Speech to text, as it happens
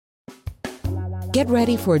Get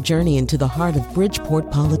ready for a journey into the heart of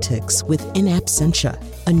Bridgeport politics with In Absentia,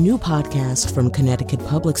 a new podcast from Connecticut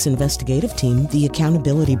Public's investigative team, The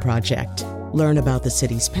Accountability Project. Learn about the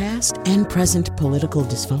city's past and present political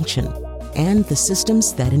dysfunction and the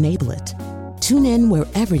systems that enable it. Tune in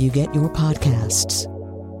wherever you get your podcasts.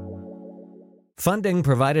 Funding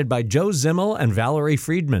provided by Joe Zimmel and Valerie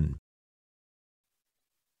Friedman.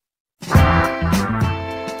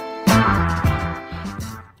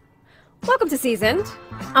 Welcome to Seasoned.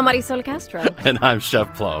 I'm Marisol Castro. And I'm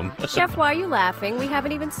Chef Plum. Chef, why are you laughing? We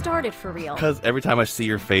haven't even started for real. Because every time I see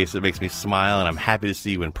your face, it makes me smile, and I'm happy to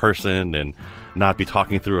see you in person and not be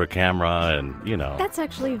talking through a camera, and, you know. That's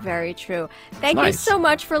actually very true. Thank you so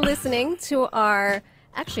much for listening to our...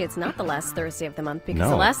 Actually, it's not the last Thursday of the month, because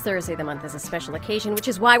the last Thursday of the month is a special occasion, which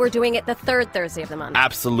is why we're doing it the third Thursday of the month.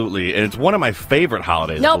 Absolutely. And it's one of my favorite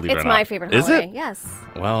holidays. Nope, it's my favorite holiday. Is it? Yes.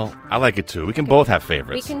 Well, I like it too. We can both have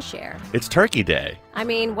favorites. We can share. It's Turkey Day. I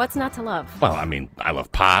mean, what's not to love? Well, I mean, I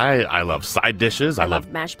love pie. I love side dishes. I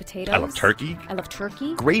love mashed potatoes. I love turkey. I love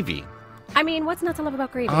turkey. Gravy. I mean, what's not to love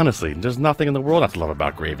about gravy? Honestly, there's nothing in the world not to love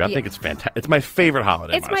about gravy. I think it's fantastic. It's my favorite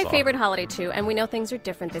holiday. It's my favorite holiday, too, and we know things are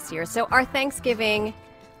different this year. So our Thanksgiving,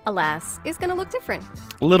 alas, is going to look different.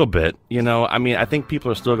 A little bit. You know, I mean, I think people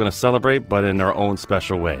are still going to celebrate, but in their own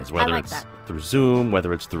special ways. Whether it's through Zoom,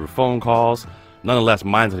 whether it's through phone calls. Nonetheless,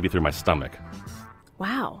 mine's going to be through my stomach.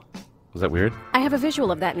 Wow. Was that weird? I have a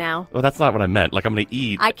visual of that now. Well, that's not what I meant. Like, I'm going to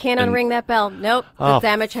eat. I can't unring that bell. Nope. The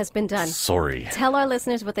damage has been done. Sorry. Tell our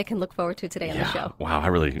listeners what they can look forward to today on the show. Wow, I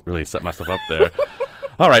really set myself up there.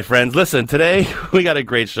 All right, friends, listen, today we got a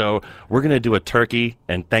great show. We're going to do a turkey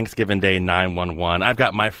and Thanksgiving Day 911. I've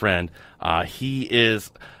got my friend. He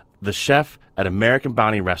is the chef at American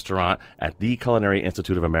Bounty Restaurant at the Culinary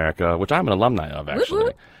Institute of America, which I'm an alumni of, actually.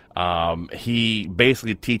 Woo-hoo. He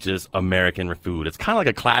basically teaches American food. It's kind of like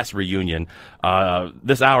a class reunion.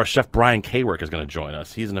 This hour, Chef Brian Kaywork is going to join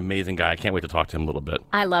us. He's an amazing guy. I can't wait to talk to him a little bit.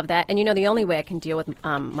 I love that. And you know, the only way I can deal with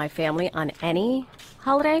my family on any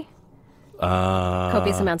holiday?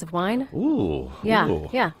 Copious amounts of wine. Ooh.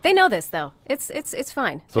 Yeah. They know this, though. It's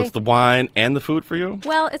fine. So it's the wine and the food for you?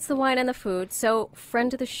 Well, it's the wine and the food. So,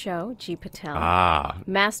 friend of the show, G. Patel.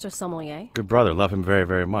 Master sommelier. Good brother. Love him very,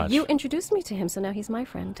 very much. You introduced me to him, so now he's my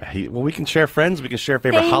friend. Well, we can share friends. We can share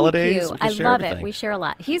favorite holidays. I love it. We share a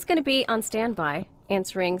lot. He's going to be on standby,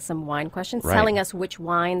 answering some wine questions, telling us which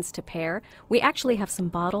wines to pair. We actually have some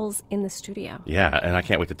bottles in the studio. Yeah, and I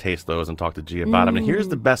can't wait to taste those and talk to G about them. And here's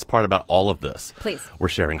the best part about all of this. Please. We're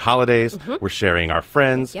sharing holidays. We're sharing our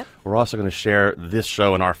friends. Yep. We're also going to share this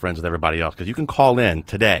show and our friends with everybody else, because you can call in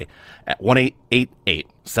today at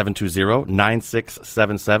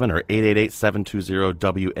 1-888-720-9677 or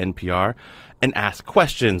 888-720-WNPR and ask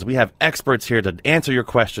questions. We have experts here to answer your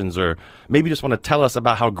questions, or maybe you just want to tell us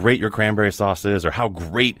about how great your cranberry sauce is or how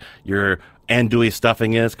great your andouille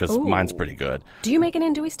stuffing is, because mine's pretty good. Do you make an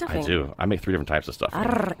andouille stuffing? I do. I make 3 different types of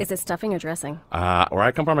stuffing. Is it stuffing or dressing? Where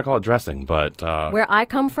I come from, I call it dressing, but... Where I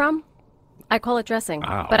come from, I call it dressing.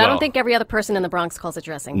 But I don't think every other person in the Bronx calls it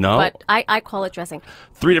dressing. No? But I call it dressing.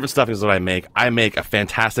 3 different stuffings that I make. I make a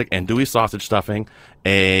fantastic andouille sausage stuffing,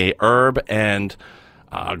 a herb and...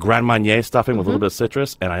 Grand Marnier stuffing with a little bit of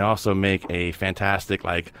citrus, and I also make a fantastic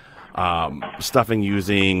stuffing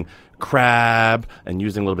using crab and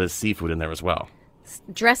using a little bit of seafood in there as well.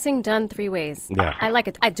 Dressing done 3 ways. Yeah. I like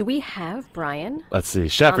it. Do we have Brian? Let's see.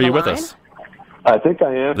 Chef, are you with us? I think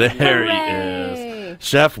I am. There Hooray! he is.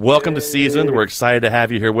 Chef, welcome to Seasoned. We're excited to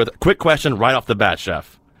have you here with... Quick question right off the bat,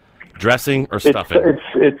 Chef. Dressing or stuffing?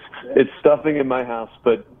 It's stuffing in my house,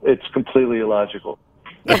 but it's completely illogical.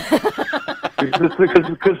 because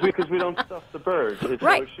we don't stuff the bird. So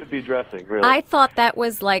it should be dressing, really. I thought that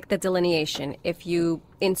was like the delineation. If you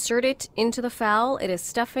insert it into the fowl, it is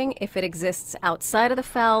stuffing. If it exists outside of the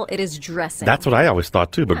fowl, it is dressing. That's what I always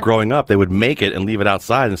thought, too. But growing up, they would make it and leave it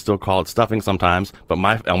outside and still call it stuffing sometimes. But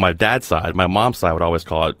on my dad's side, my mom's side would always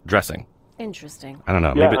call it dressing. Interesting. I don't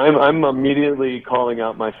know. Yeah, I'm immediately calling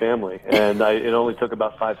out my family, and it only took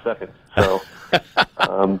about 5 seconds. So,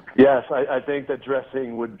 yes, I think that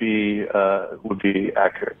dressing would be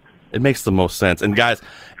accurate. It makes the most sense. And guys,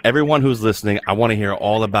 everyone who's listening, I want to hear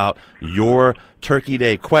all about your Turkey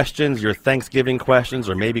Day questions, your Thanksgiving questions,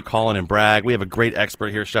 or maybe call in and brag. We have a great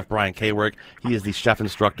expert here, Chef Brian Kaywork. He is the chef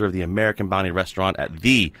instructor of the American Bounty Restaurant at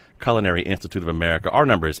the Culinary Institute of America. Our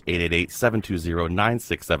number is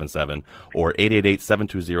 888-720-9677 or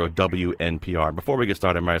 888-720-WNPR. Before we get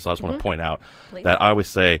started, Marisol, I just want to point out that I always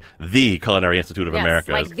say the Culinary Institute of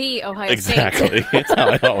America. Like the Ohio Exactly. State. It's how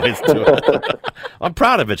I always do it. I'm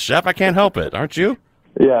proud of it, Chef. I can't help it. Aren't you?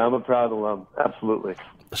 Yeah, I'm a proud alum. Absolutely.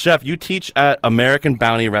 Chef, you teach at American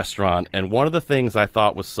Bounty Restaurant, and one of the things I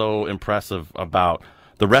thought was so impressive about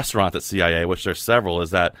the restaurant at CIA, which there's several,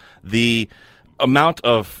 is that the amount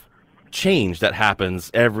of change that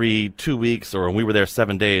happens every 2 weeks, or when we were there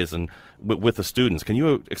 7 days, and with the students. Can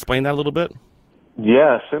you explain that a little bit?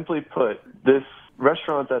 Yeah, simply put, this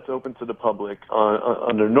restaurant that's open to the public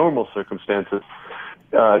under normal circumstances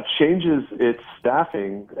changes its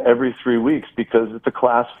staffing every 3 weeks because it's a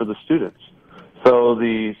class for the students. So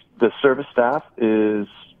the service staff is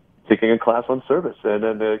taking a class on service, and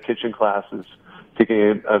then the kitchen class is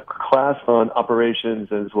taking a class on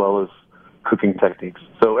operations as well as cooking techniques.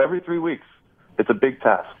 So every 3 weeks, it's a big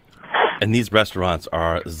task. And these restaurants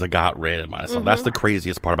are Zagat rated, myself. Mm-hmm. That's the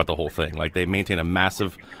craziest part about the whole thing. Like, they maintain a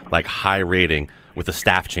massive, high rating with the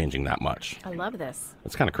staff changing that much. I love this.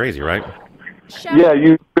 It's kind of crazy, right? Chef. Yeah,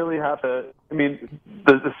 you really have to. I mean,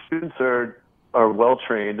 the students are well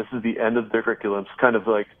trained. This is the end of their curriculum. It's kind of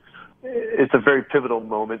like, it's a very pivotal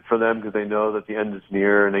moment for them because they know that the end is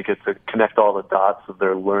near and they get to connect all the dots of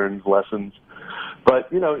their learned lessons. But,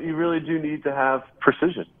 you really do need to have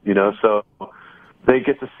precision, so they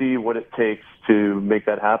get to see what it takes to make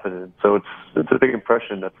that happen. And so it's a big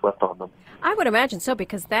impression that's left on them. I would imagine so,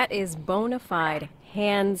 because that is bona fide,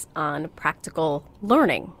 hands-on, practical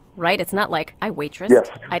learning, right? It's not like I waitressed.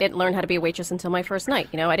 Yes. I didn't learn how to be a waitress until my first night.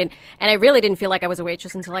 I really didn't feel like I was a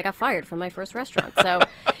waitress until I got fired from my first restaurant. So,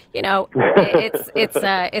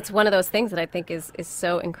 it's one of those things that I think is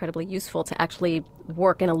so incredibly useful to actually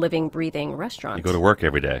work in a living, breathing restaurant. You go to work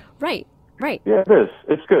every day. Right. Yeah, it is.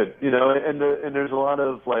 It's good, and there's a lot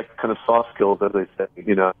of kind of soft skills, as they say,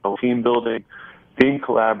 team building, being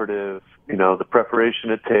collaborative, the preparation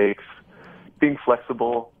it takes, being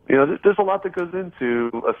flexible. There's a lot that goes into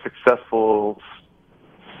a successful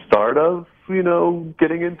start of,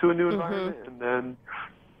 getting into a new environment, and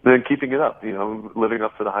then keeping it up, living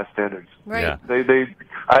up to the high standards. Right. Yeah.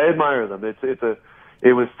 I admire them.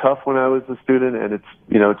 It was tough when I was a student, and it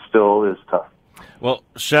still is tough. Well,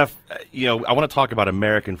 Chef, I want to talk about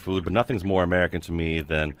American food, but nothing's more American to me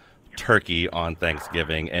than turkey on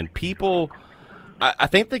Thanksgiving. And people, I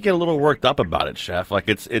think they get a little worked up about it, Chef. Like,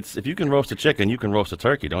 it's if you can roast a chicken, you can roast a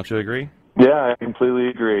turkey. Don't you agree? Yeah, I completely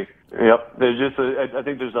agree. Yep. There's I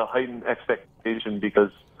think there's a heightened expectation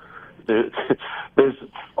because there's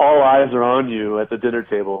all eyes are on you at the dinner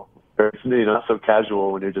table. It's not so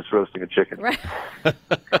casual when you're just roasting a chicken. Right.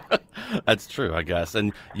 That's true, I guess.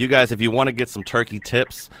 And you guys, if you want to get some turkey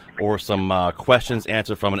tips or some questions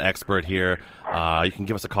answered from an expert here, you can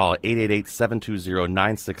give us a call at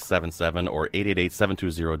 888-720-9677 or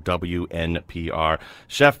 888-720-WNPR.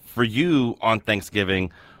 Chef, for you on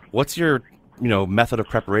Thanksgiving, what's your method of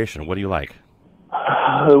preparation? What do you like?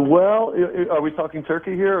 Well, are we talking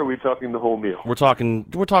turkey here, or are we talking the whole meal? We're talking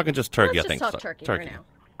just turkey. Let's I think just talk turkey for now.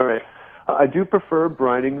 All right. I do prefer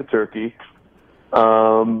brining the turkey.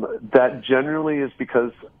 That generally is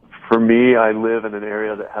because, for me, I live in an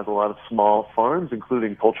area that has a lot of small farms,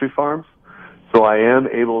 including poultry farms. So I am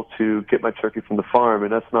able to get my turkey from the farm,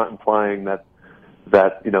 and that's not implying that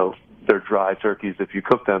they're dry turkeys if you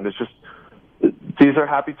cook them. It's just these are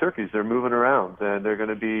happy turkeys. They're moving around, and they're going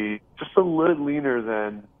to be just a little leaner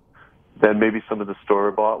than maybe some of the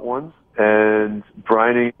store-bought ones. And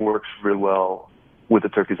brining works really well with the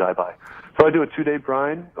turkeys I buy. So I do a 2-day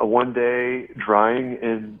brine, a 1-day drying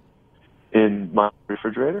in my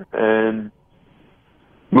refrigerator, and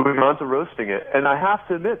moving on to roasting it. And I have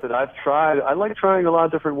to admit that I like trying a lot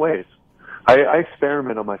of different ways. I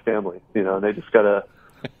experiment on my family, they just gotta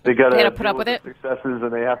put up with it. Successes,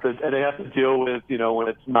 and they have to deal with, when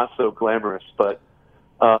it's not so glamorous. But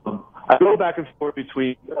I go back and forth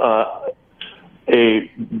between a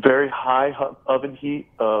very high oven heat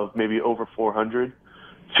of maybe over 400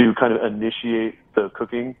 to kind of initiate the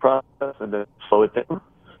cooking process and then slow it down.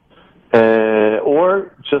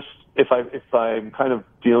 Or just if I'm kind of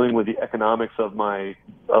dealing with the economics of my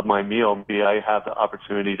meal, maybe I have the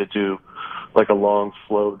opportunity to do like a long,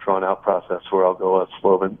 slow, drawn out process where I'll go a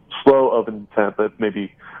slow oven temp at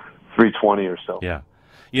maybe 320 or so. Yeah.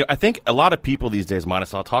 I think a lot of people these days,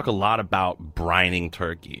 I'll talk a lot about brining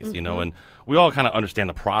turkeys, and we all kind of understand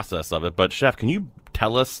the process of it. But Chef, can you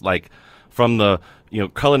tell us, from the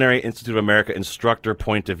Culinary Institute of America instructor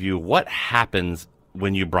point of view, what happens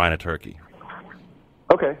when you brine a turkey?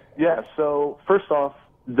 Okay, yeah. So first off,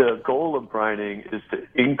 the goal of brining is to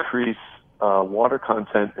increase water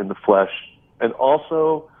content in the flesh and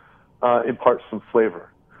also impart some flavor.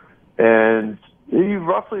 And you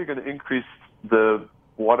roughly are going to increase the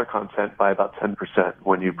water content by about 10%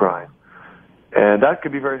 when you brine. And that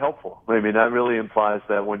could be very helpful. I mean, that really implies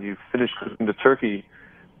that when you finish cooking the turkey,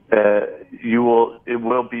 it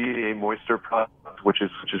will be a moisture product, which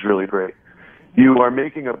is really great. You are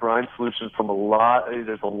making a brine solution from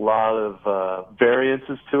there's a lot of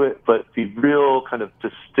variances to it, but the real kind of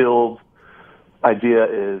distilled idea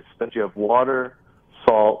is that you have water,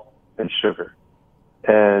 salt, and sugar.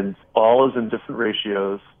 And all is in different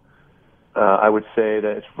ratios. I would say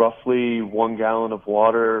that it's roughly 1 gallon of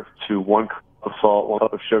water to 1 cup of salt, 1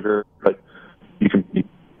 cup of sugar, but you can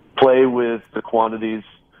play with the quantities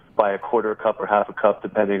by a quarter cup or half a cup,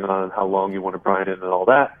 depending on how long you want to brine it and all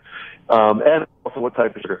that. And also what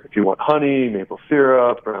type of sugar. If you want honey, maple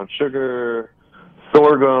syrup, brown sugar,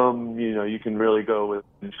 sorghum, you can really go with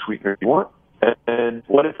any sweetener you want. And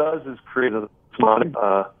what it does is create a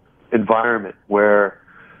environment where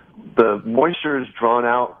the moisture is drawn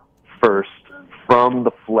out first from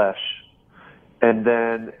the flesh, and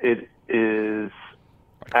then it is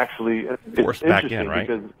actually forced back in, right?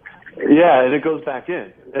 Because, yeah, and it goes back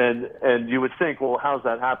in, and you would think, well, how's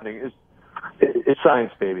that happening? It's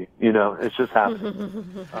science, baby. It's just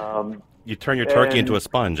happening. You turn your turkey into a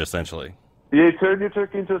sponge, essentially. You turn your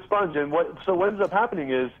turkey into a sponge, and what ends up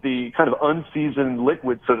happening is the kind of unseasoned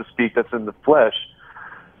liquid, so to speak, that's in the flesh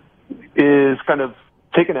is kind of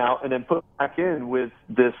taken out and then put back in with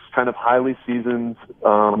this kind of highly seasoned,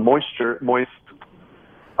 moist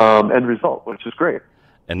end result, which is great.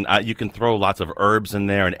 And you can throw lots of herbs in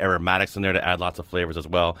there and aromatics in there to add lots of flavors as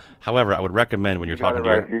well. However, I would recommend when you're talking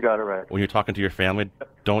when you're talking to your family,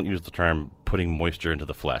 don't use the term putting moisture into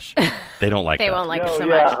the flesh. They don't like they that. Won't like it so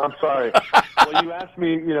yeah, much. I'm sorry. Well, you asked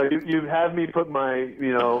me, you have me put my,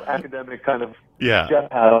 academic kind of chef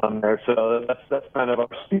hat on there. So that's kind of our,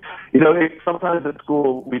 sometimes at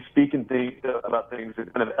school we speak and think about things in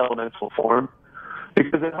kind of elemental form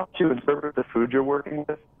because it helps you interpret the food you're working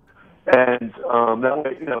with. And that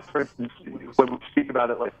way, for instance, when we speak about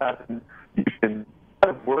it like that, you can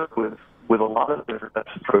kind of work with a lot of different types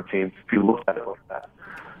of proteins if you look at it like that.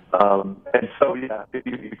 And so, yeah,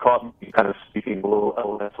 you caught me kind of speaking a little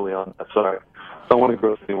elementally on that. Sorry. Don't want to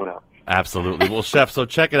gross anyone out. Absolutely. Well, Chef, so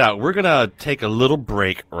check it out. We're going to take a little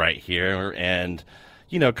break right here and,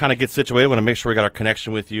 kind of get situated. We want to make sure we got our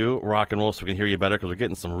connection with you, rock and roll, so we can hear you better because we're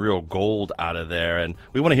getting some real gold out of there. And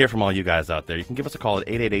we want to hear from all you guys out there. You can give us a call at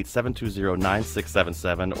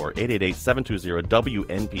 888-720-9677 or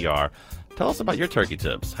 888-720-WNPR. Tell us about your turkey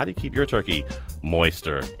tips. How do you keep your turkey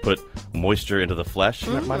moister? Put moisture into the flesh?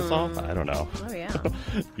 That might solve? I don't know. Oh, yeah.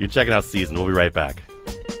 You're checking out Seasoned. We'll be right back.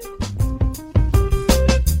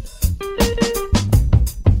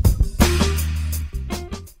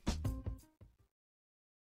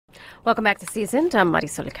 Welcome back to Seasoned. I'm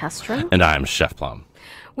Marisol Castro. And I'm Chef Plum.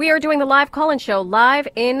 We are doing the live call-in show, Live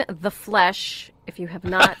in the Flesh. If you have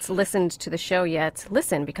not listened to the show yet,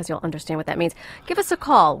 listen because you'll understand what that means. Give us a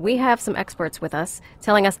call. We have some experts with us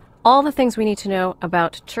telling us all the things we need to know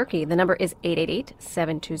about turkey. The number is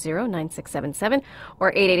 888-720-9677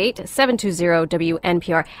 or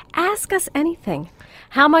 888-720-WNPR. Ask us anything.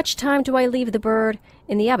 How much time do I leave the bird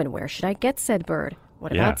in the oven? Where should I get said bird?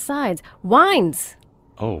 What about sides? Wines.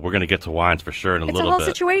 Oh, we're going to get to wines for sure in a little bit. It's a whole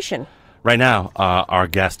situation. Right now, our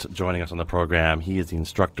guest joining us on the program, he is the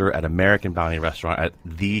instructor at American Bounty Restaurant at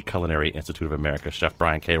the Culinary Institute of America, Chef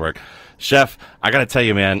Brian Kaywork. Chef, I got to tell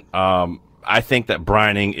you, man, I think that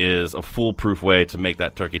brining is a foolproof way to make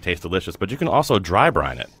that turkey taste delicious, but you can also dry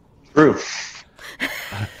brine it. True.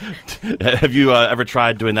 Have you ever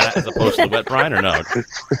tried doing that as opposed to the wet brine or no?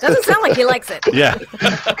 Doesn't sound like he likes it. Yeah.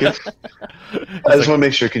 I just want to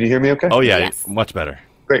make sure. Can you hear me okay? Oh, yeah. Yes. Much better.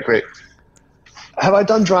 Great. Have I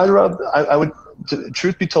done dry rub? I would,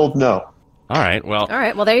 truth be told, no. All right. Well,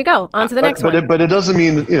 there you go. On to the next one. But it doesn't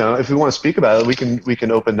mean, if we want to speak about it, we can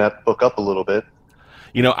open that book up a little bit.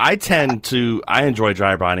 I enjoy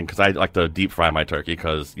dry brining because I like to deep fry my turkey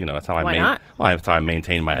because, that's how that's how I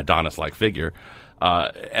maintain my Adonis-like figure.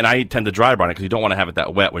 And I tend to dry brine it because you don't want to have it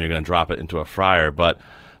that wet when you're going to drop it into a fryer. But,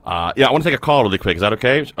 I want to take a call really quick. Is that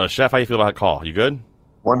okay? Chef, how you feel about a call? You good?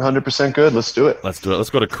 100% good. Let's do it. Let's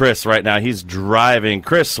go to Chris right now. He's driving.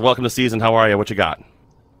 Chris, welcome to Seasoned. How are you? What you got?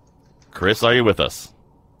 Chris, are you with us?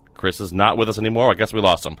 Chris is not with us anymore. I guess we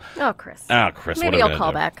lost him. Oh, Chris. Chris. Maybe I'll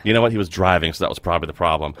call back. You know what? He was driving, so that was probably the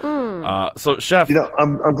problem. So, Chef.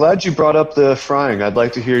 I'm glad you brought up the frying. I'd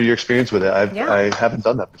like to hear your experience with it. I haven't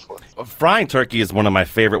done that before. Frying turkey is one of my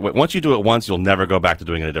favorite ways. Once you do it once, you'll never go back to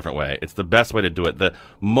doing it a different way. It's the best way to do it. The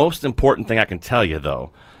most important thing I can tell you,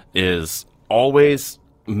 though, is always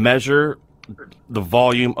measure the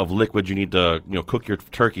volume of liquid you need to cook your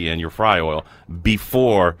turkey in your fry oil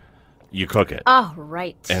before you cook it. Oh,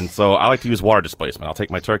 right. And so I like to use water displacement. I'll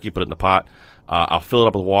take my turkey, put it in the pot, I'll fill it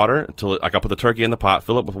up with water until I'll put the turkey in the pot,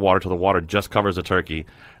 fill it with water till the water just covers the turkey.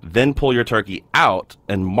 Then pull your turkey out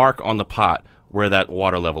and mark on the pot where that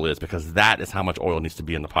water level is, because that is how much oil needs to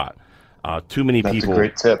be in the pot. Too many That's people. a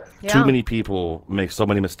great tip. Too many people make so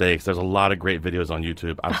many mistakes. There's a lot of great videos on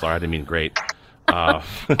YouTube. I'm sorry, I didn't mean great.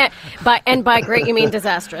 By great you mean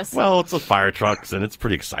disastrous. Well, it's the fire trucks and it's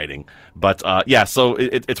pretty exciting. But yeah, so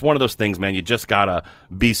it's one of those things, man. You just gotta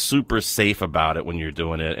be super safe about it when you're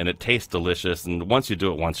doing it, and it tastes delicious. And once you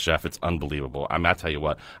do it once, chef, it's unbelievable. I mean, I tell you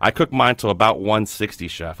what, I cook mine to about 160,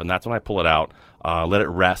 chef, and that's when I pull it out, let it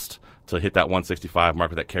rest to hit that 165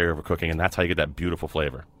 mark with that carryover cooking, and that's how you get that beautiful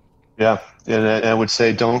flavor. Yeah, and I would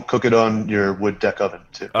say don't cook it on your wood deck oven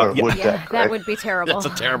too. Wood deck, that right? would be terrible. That's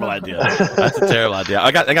a terrible idea. That's a terrible idea.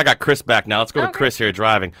 I think I got Chris back now. Let's go to Chris here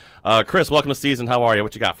driving. Chris, welcome to Season. How are you?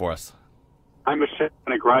 What you got for us? I'm a chef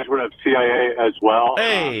and a graduate of CIA as well.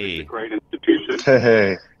 Hey. It's a great institution.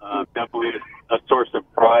 Hey. Definitely a source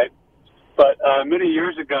of pride. But many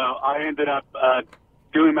years ago, I ended up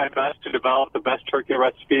doing my best to develop the best turkey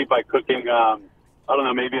recipe by cooking,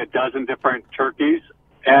 maybe a dozen different turkeys.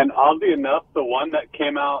 And oddly enough, the one that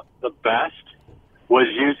came out the best was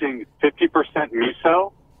using 50%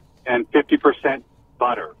 miso and 50%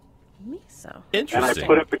 butter. Miso. Interesting. And I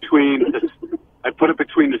put it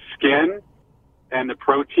between the skin and the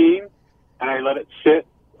protein, and I let it sit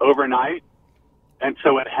overnight. And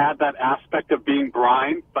so it had that aspect of being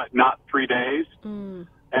brine, but not 3 days. Mm.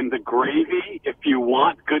 And the gravy, if you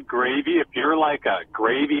want good gravy, if you're like a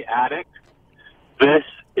gravy addict, this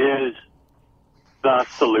is the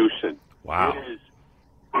solution. Wow. It is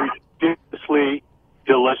ridiculously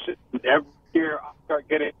delicious. Every year I start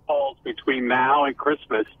getting calls between now and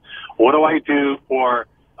Christmas. What do I do for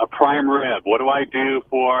a prime rib? What do I do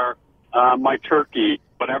for my turkey?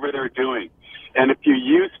 Whatever they're doing. And if you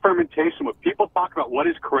use fermentation, when people talk about what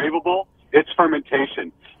is craveable, it's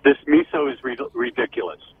fermentation. This miso is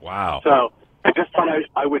ridiculous. Wow. So I just thought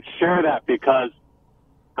I would share that because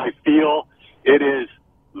I feel it is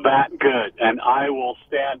that good. And I will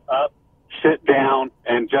stand up, sit down,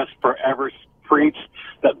 and just forever preach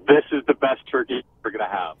that this is the best turkey we're going to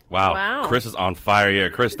have. Wow. Chris is on fire here.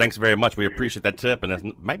 Chris, thanks very much. We appreciate that tip, and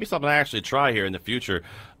it might be something I actually try here in the future.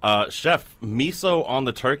 Chef, miso on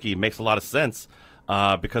the turkey makes a lot of sense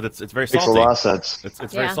because it's very salty. Makes a lot of sense.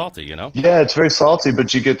 It's very salty, you know? Yeah, it's very salty,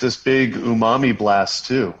 but you get this big umami blast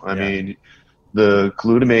too. I mean, the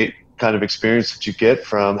glutamate kind of experience that you get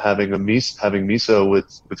from having miso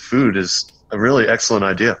with food is a really excellent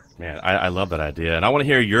idea. Man, I love that idea. And I want to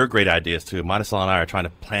hear your great ideas, too. Marisol and I are trying to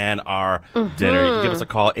plan our dinner. You can give us a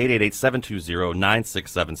call,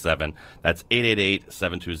 888-720-9677. That's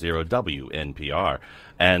 888-720-WNPR.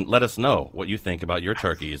 And let us know what you think about your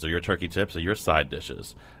turkeys or your turkey tips or your side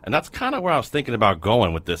dishes. And that's kind of where I was thinking about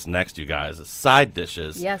going with this next, you guys, is side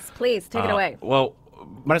dishes. Yes, please, take it away. Well,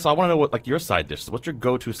 Marisol, I want to know what your side dish is. What's your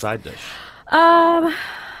go-to side dish? Well,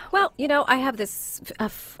 I have this,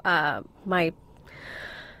 my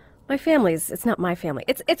family's, it's not my family.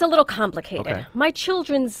 It's a little complicated. Okay. My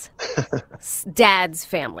children's dad's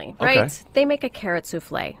family, right? Okay. They make a carrot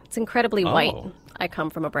souffle. It's incredibly white. I come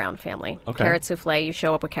from a brown family. Okay. Carrot souffle, you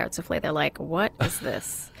show up with carrot souffle, they're like, what is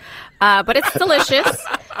this? But it's delicious.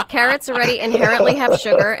 Carrots already inherently have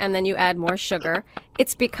sugar, and then you add more sugar.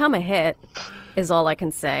 It's become a hit, is all I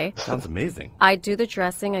can say. Sounds amazing. I do the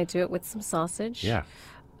dressing. I do it with some sausage. Yeah.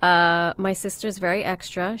 My sister's very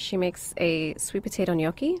extra. She makes a sweet potato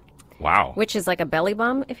gnocchi. Wow. Which is like a belly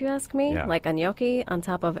bum, if you ask me. Yeah. Like a gnocchi on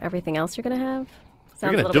top of everything else you're going to have. If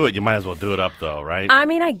you're going to do it, you might as well do it up, though, right? I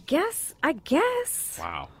mean, I guess.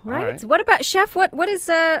 Wow. Right? What about Chef? What is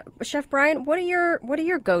Chef Brian? What are your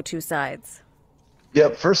go-to sides? Yeah,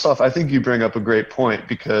 first off, I think you bring up a great point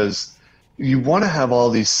because you want to have all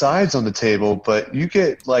these sides on the table, but you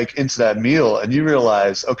get like into that meal and you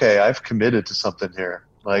realize, okay, I've committed to something here.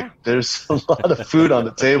 There's a lot of food on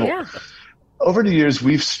the table. Yeah. Over the years,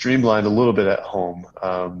 we've streamlined a little bit at home.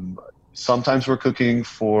 Sometimes we're cooking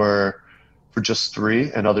for just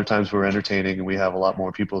three, and other times we're entertaining and we have a lot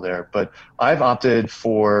more people there. But I've opted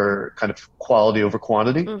for kind of quality over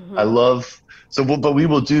quantity. Mm-hmm. I love but we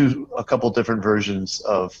will do a couple different versions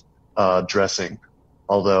of dressing.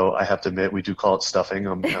 Although I have to admit, we do call it stuffing.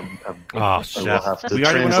 Oh, I chef. will have to We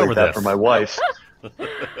already went translate over that this. for my wife.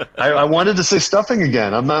 I wanted to say stuffing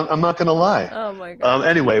again. I'm not going to lie. Oh my God.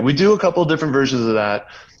 Anyway, we do a couple different versions of that,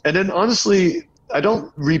 and then honestly, I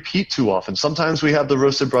don't repeat too often. Sometimes we have the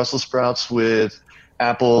roasted Brussels sprouts with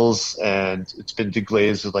apples, and it's been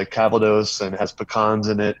deglazed with like Calvados and has pecans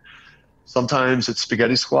in it. Sometimes it's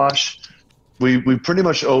spaghetti squash. We pretty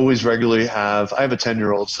much always regularly have. I have a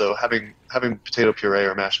 10-year-old, so having potato puree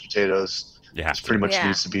or mashed potatoes Yeah, It pretty much Yeah,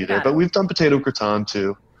 needs to be you there. gotta. But we've done potato gratin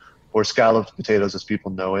too, or scalloped potatoes as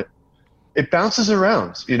people know it. It bounces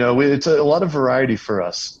around. It's a lot of variety for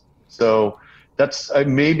us. So that's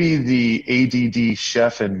maybe the ADD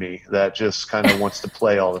chef in me that just kind of wants to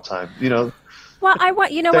play all the time. Well, I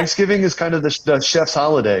want, you know what? Thanksgiving is kind of the chef's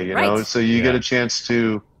holiday, Right. so you get Yeah. a chance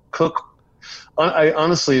to cook.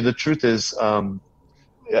 Honestly, the truth is,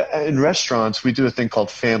 in restaurants, we do a thing called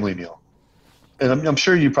family meal. And I'm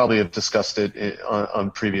sure you probably have discussed it on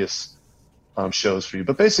previous shows for you.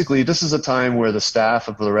 But basically, this is a time where the staff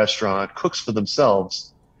of the restaurant cooks for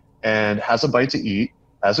themselves and has a bite to eat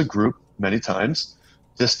as a group many times,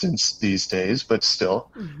 distance these days, but still.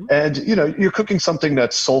 And, you're cooking something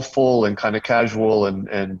that's soulful and kind of casual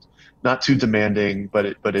and not too demanding, but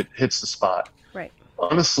it hits the spot. Right.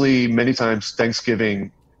 Honestly, many times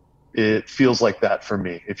Thanksgiving, it feels like that for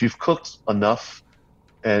me. If you've cooked enough,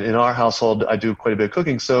 and in our household, I do quite a bit of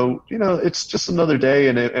cooking. So, it's just another day,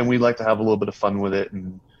 and we like to have a little bit of fun with it.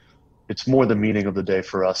 And it's more the meaning of the day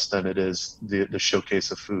for us than it is the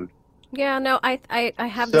showcase of food. Yeah, no, I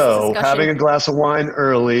have this So discussion. having a glass of wine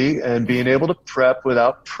early and being able to prep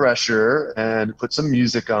without pressure and put some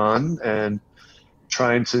music on and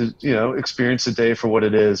trying to, experience the day for what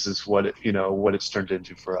it is what it's turned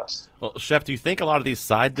into for us. Well, Chef, do you think a lot of these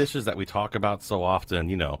side dishes that we talk about so often,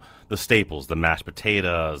 the staples, the mashed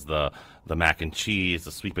potatoes, the mac and cheese,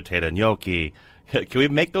 the sweet potato gnocchi, can we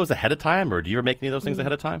make those ahead of time, or do you ever make any of those things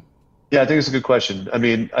ahead of time? Yeah, I think it's a good question. I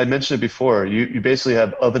mean, I mentioned it before. You basically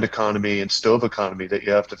have oven economy and stove economy that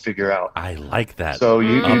you have to figure out. I like that. So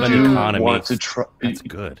you Oven do economy. want to try. That's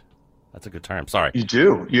good. That's a good term. Sorry. You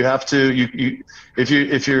do. You have to.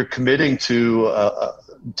 If you're committing to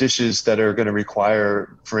dishes that are going to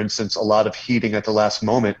require, for instance, a lot of heating at the last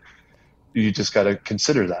moment, you just got to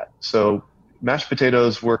consider that. So mashed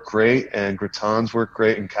potatoes work great, and gratins work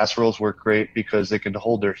great, and casseroles work great because they can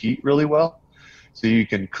hold their heat really well. So you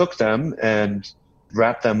can cook them and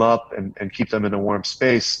wrap them up and keep them in a warm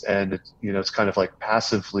space, and it's kind of like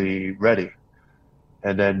passively ready.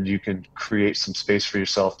 And then you can create some space for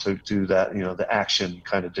yourself to do that, the action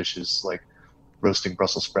kind of dishes like roasting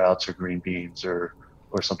Brussels sprouts or green beans or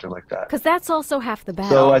something like that. Because that's also half the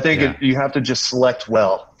battle. So I think you have to just select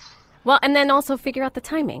well. Well, and then also figure out the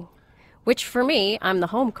timing, which for me, I'm the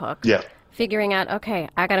home cook. Yeah. Figuring out, okay,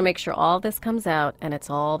 I got to make sure all this comes out and it's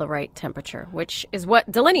all the right temperature, which is what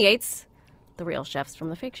delineates the real chefs from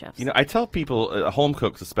the fake chefs. I tell people, home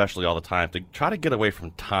cooks especially all the time, to try to get away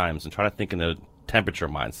from times and try to think in the temperature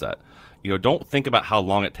mindset. Don't think about how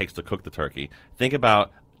long it takes to cook the turkey. Think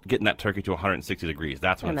about getting that turkey to 160 degrees.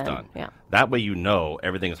 That's when it's done. Yeah. That way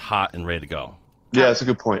everything is hot and ready to go. Yeah, that's a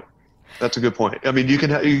good point. That's a good point. I mean,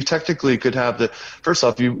 you technically could have first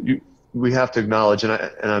off, we have to acknowledge,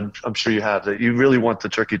 and I'm sure you have, that you really want the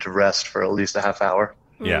turkey to rest for at least a half hour.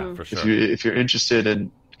 Yeah, for sure. If you're interested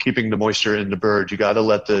in keeping the moisture in the bird, you got to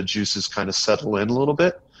let the juices kind of settle in a little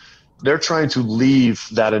bit. They're trying to leave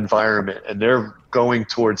that environment and they're going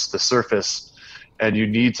towards the surface, and you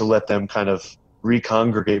need to let them kind of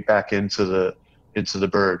recongregate back into the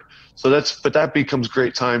bird. So that becomes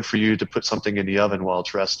great time for you to put something in the oven while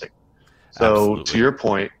it's resting. So Absolutely. To your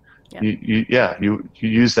point, you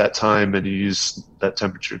use that time and you use that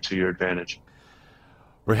temperature to your advantage.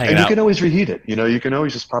 We're hanging And you out. can always reheat it. You can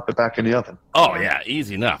always just pop it back in the oven. Oh, yeah,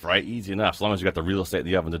 easy enough, right? Easy enough, as long as you got the real estate in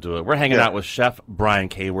the oven to do it. We're hanging out with Chef Brian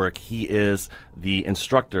Kaywork. He is the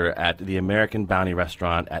instructor at the American Bounty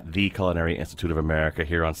Restaurant at the Culinary Institute of America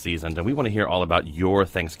here on Seasoned, and we want to hear all about your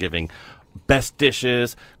Thanksgiving best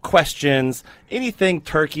dishes, questions, anything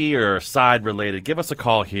turkey or side related. Give us a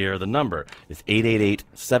call here. The number is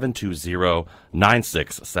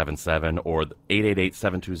 888-720-9677 or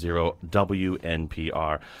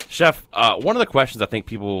 888-720-WNPR. Chef, one of the questions I think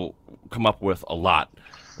people come up with a lot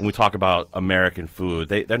when we talk about American food,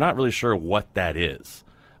 they're not really sure what that is.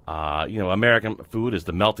 American food is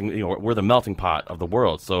the melting, we're the melting pot of the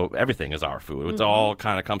world, so everything is our food. It all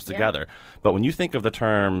kind of comes together. But when you think of the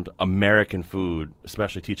term American food,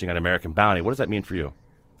 especially teaching at American Bounty, what does that mean for you?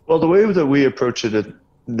 Well, the way that we approach it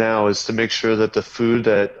now is to make sure that the food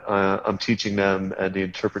that I'm teaching them and the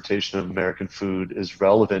interpretation of American food is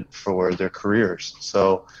relevant for their careers.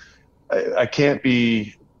 So I can't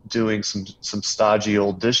be doing some stodgy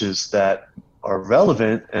old dishes that are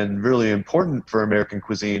relevant and really important for American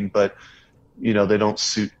cuisine, but they don't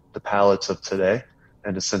suit the palates of today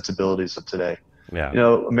and the sensibilities of today. Yeah.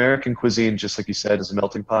 American cuisine, just like you said, is a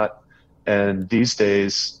melting pot, and these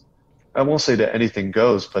days, I won't say that anything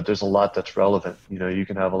goes, but there's a lot that's relevant. You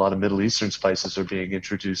can have a lot of Middle Eastern spices are being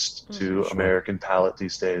introduced to American palate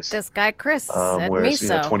these days. This guy Chris said whereas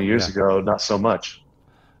miso. 20 years ago, not so much.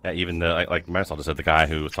 Yeah, even like Marisol just said, the guy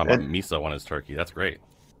who was talking about miso on his turkey. That's great.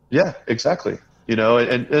 Yeah, exactly.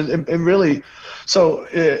 And really, so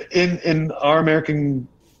in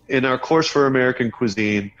our course for American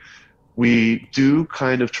cuisine, we do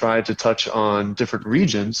kind of try to touch on different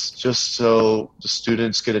regions just so the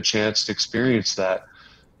students get a chance to experience that.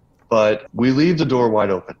 But we leave the door wide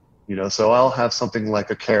open, so I'll have something like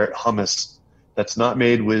a carrot hummus that's not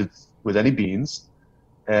made with any beans,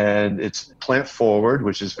 and it's plant forward,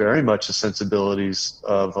 which is very much the sensibilities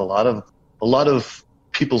of a lot of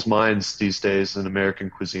people's minds these days in American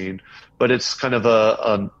cuisine. But it's kind of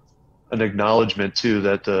an acknowledgement too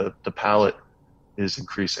that the palate is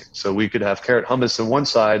increasing. So we could have carrot hummus on one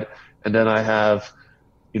side, and then I have,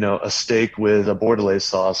 a steak with a bordelaise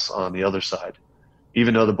sauce on the other side.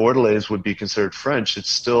 Even though the bordelaise would be considered French, it's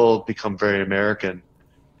still become very American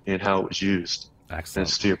in how it was used. Excellent.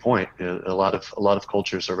 And to your point, a lot of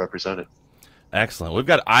cultures are represented. Excellent. We've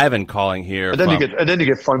got Ivan calling here. And then you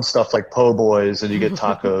get fun stuff like po' boys, and you get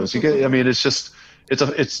tacos.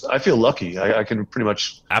 It's I feel lucky. I can pretty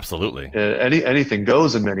much absolutely anything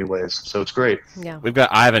goes in many ways. So it's great. Yeah. We've got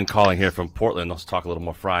Ivan calling here from Portland. Let's talk a little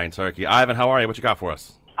more frying turkey. Ivan, how are you? What you got for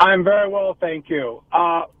us? I'm very well, thank you.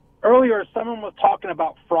 Earlier, someone was talking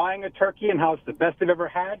about frying a turkey and how it's the best they've ever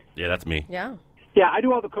had. Yeah, that's me. Yeah. Yeah, I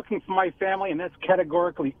do all the cooking for my family, and that's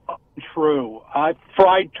categorically untrue. I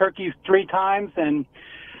fried turkeys 3 times, and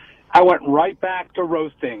I went right back to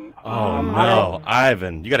roasting. Oh, no.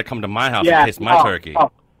 Ivan, you got to come to my house and taste my turkey.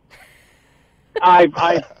 I've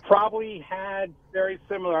probably had very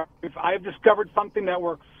similar. I've discovered something that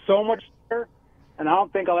works so much better, and I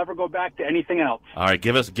don't think I'll ever go back to anything else. All right,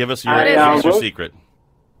 give us your secret.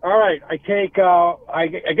 All right, I take I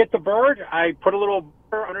get the bird. I put a little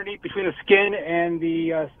butter underneath between the skin and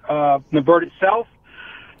the bird itself.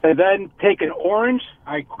 I then take an orange.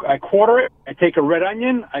 I quarter it. I take a red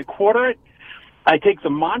onion. I quarter it. I take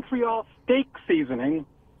some Montreal steak seasoning.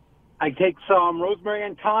 I take some rosemary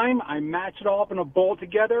and thyme. I match it all up in a bowl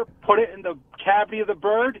together. Put it in the cavity of the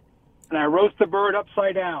bird, and I roast the bird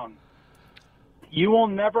upside down. You will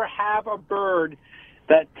never have a bird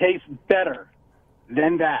that tastes better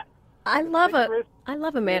than that. I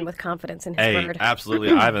love a man with confidence in his bird. Absolutely,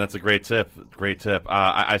 Ivan. That's a great tip. Great tip.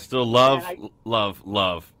 I still love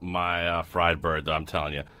my fried bird, though, I'm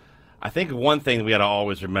telling you. I think one thing we got to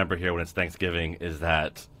always remember here when it's Thanksgiving is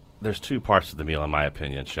that there's 2 parts to the meal, in my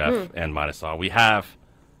opinion, Chef and Marisol. We have,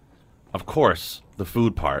 of course, the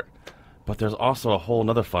food part, but there's also a whole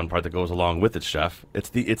other fun part that goes along with it, Chef. It's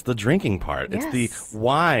the drinking part. Yes. It's the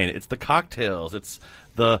wine. It's the cocktails. It's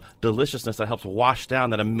the deliciousness that helps wash down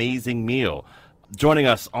that amazing meal. Joining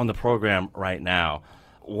us on the program right now,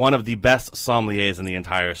 one of the best sommeliers in the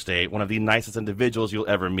entire state, one of the nicest individuals you'll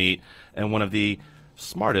ever meet, and one of the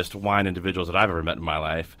smartest wine individuals that I've ever met in my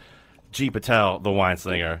life, G. Patel, the wine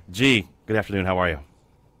slinger. G, good afternoon. How are you?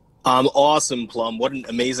 I'm awesome, Plum. What an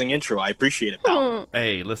amazing intro. I appreciate it, pal.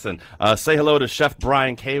 Hey, listen, say hello to Chef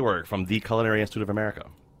Brian Kaywork from the Culinary Institute of America.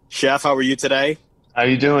 Chef, how are you today? How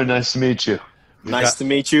you doing? Nice to meet you. Nice to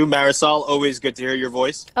meet you. Marisol, always good to hear your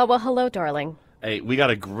voice. Oh, well, hello, darling. Hey, we got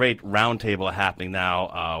a great roundtable happening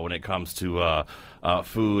now when it comes to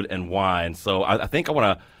food and wine. So I think I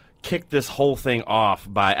want to kick this whole thing off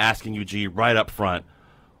by asking you, G, right up front,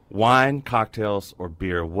 wine, cocktails, or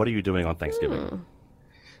beer, what are you doing on Thanksgiving?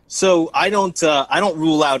 So I don't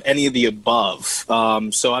rule out any of the above.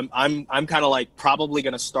 So I'm kind of like probably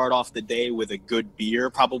going to start off the day with a good beer,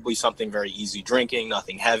 probably something very easy drinking,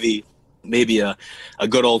 nothing heavy. Maybe a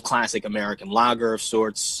good old classic American lager of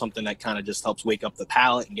sorts, something that kind of just helps wake up the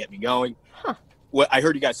palate and get me going. Huh. I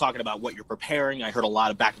heard you guys talking about what you're preparing. I heard a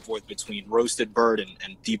lot of back and forth between roasted bird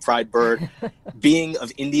and deep fried bird. Being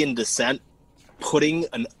of Indian descent, putting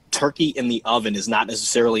a turkey in the oven is not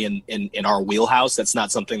necessarily in our wheelhouse. That's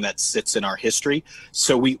not something that sits in our history.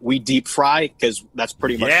 So we deep fry because that's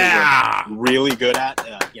pretty much what we're really good at.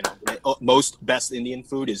 Most best Indian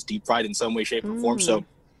food is deep fried in some way, shape, or form. So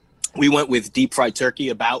we went with deep fried turkey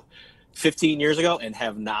about 15 years ago and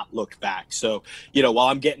have not looked back. So, while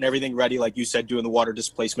I'm getting everything ready, like you said, doing the water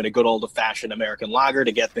displacement, a good old fashioned American lager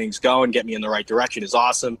to get things going, get me in the right direction is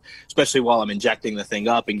awesome, especially while I'm injecting the thing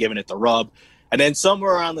up and giving it the rub. And then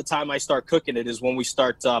somewhere around the time I start cooking it is when we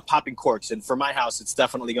start popping corks. And for my house, it's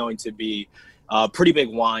definitely going to be a pretty big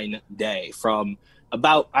wine day from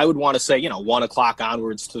about, I would want to say, 1 o'clock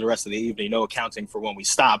onwards to the rest of the evening, no accounting for when we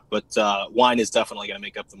stop. But wine is definitely going to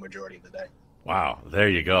make up the majority of the day. Wow, there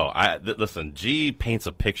you go. Listen, G paints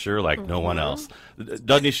a picture like no one else.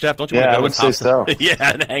 Doesn't he, Chef? Don't you want to go I would say so. Yeah,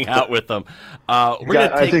 and hang out with them.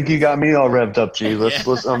 I think you got me all revved up, G.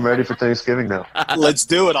 I'm ready for Thanksgiving now. Let's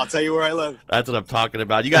do it. I'll tell you where I live. That's what I'm talking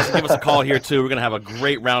about. You guys can give us a call here, too. We're going to have a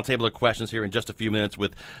great roundtable of questions here in just a few minutes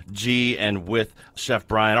with G and with Chef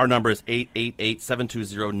Brian. Our number is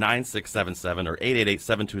 888-720-9677 or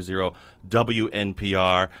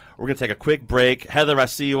 888-720-WNPR. We're going to take a quick break. Heather, I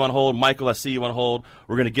see you on hold. Michael, I see you on hold.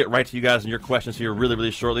 We're going to get right to you guys and your questions here really,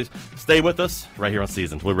 really shortly. Stay with us right here on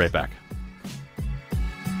Seasoned. We'll be right back.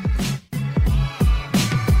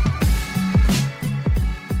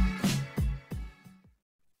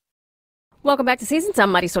 Welcome back to Seasons.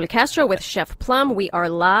 I'm Marisol Castro with Chef Plum. We are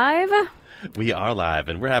live. We are live,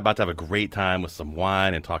 and we're about to have a great time with some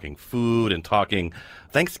wine and talking food and talking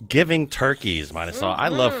Thanksgiving turkeys, Marisol. I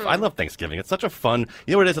love Thanksgiving. It's such a fun,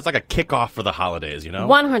 you know what it is? It's like a kickoff for the holidays, you know?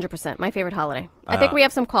 100%. My favorite holiday. I think we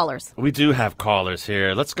have some callers. We do have callers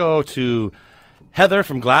here. Let's go to Heather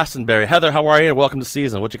from Glastonbury. Heather, how are you? Welcome to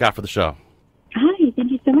Season. What you got for the show? Hi,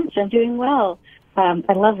 thank you so much. I'm doing well.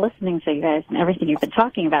 I love listening to you guys and everything you've been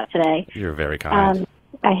talking about today. You're very kind.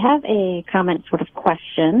 I have a comment, sort of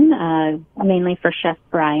question, mainly for Chef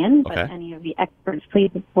Brian, but Okay. any of the experts,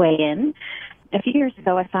 please weigh in. A few years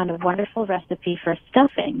ago, I found a wonderful recipe for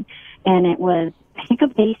stuffing, and it was, I think, a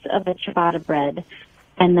base of a ciabatta bread,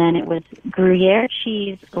 and then it was Gruyere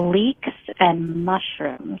cheese, leeks, and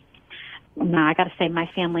mushrooms. Now, I got to say, my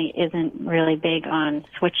family isn't really big on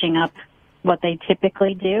switching up what they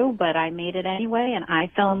typically do, but I made it anyway, and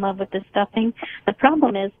I fell in love with the stuffing. The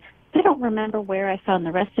problem is, I don't remember where I found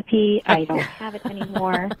the recipe. I don't have it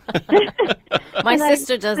anymore. My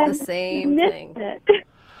sister does the same thing.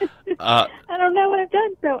 I don't know what I've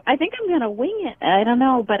done, so I think I'm going to wing it. I don't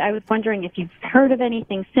know, but I was wondering if you've heard of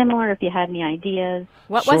anything similar, if you had any ideas.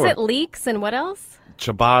 What Sure. was it? Leeks and what else?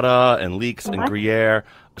 Ciabatta and leeks and What? Gruyere.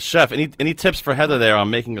 Chef, any tips for Heather there on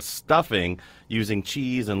making a stuffing using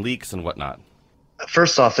cheese and leeks and whatnot?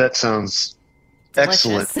 First off, that sounds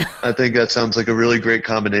excellent. Delicious. I think that sounds like a really great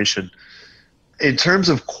combination. In terms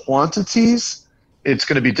of quantities, it's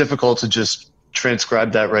going to be difficult to just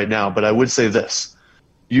transcribe that right now, but I would say this.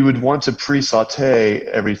 You would want to pre-saute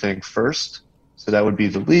everything first. So that would be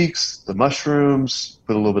the leeks, the mushrooms,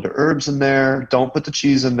 put a little bit of herbs in there. Don't put the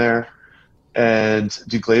cheese in there. And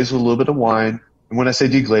deglaze with a little bit of wine. And when I say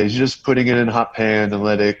deglaze, you're just putting it in a hot pan and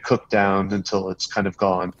let it cook down until it's kind of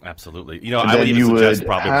gone. Absolutely. You know, And I would then even you suggest would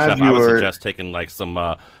probably, have Chef, I would your- suggest taking like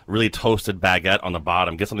some really toasted baguette on the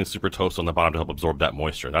bottom. Get something super toasted on the bottom to help absorb that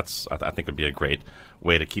moisture. That's I think would be a great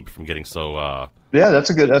way to keep it from getting so Yeah, that's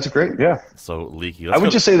a great, yeah. so leaky. I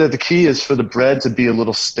would just say that the key is for the bread to be a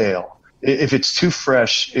little stale. If it's too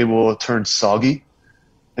fresh, it will turn soggy.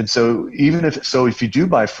 And so if you do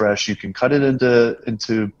buy fresh, you can cut it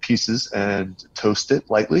into pieces and toast it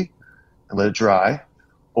lightly and let it dry,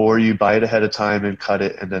 or you buy it ahead of time and cut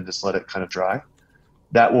it and then just let it kind of dry.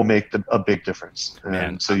 That will make a big difference.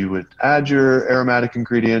 And so you would add your aromatic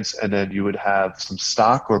ingredients, and then you would have some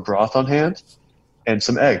stock or broth on hand and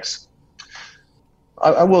some eggs.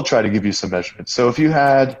 I will try to give you some measurements. So if you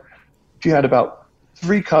had about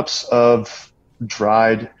 3 cups of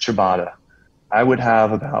dried ciabatta, I would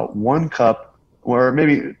have about 1 cup, or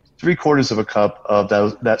maybe 3/4 of a cup of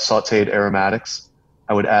that sautéed aromatics.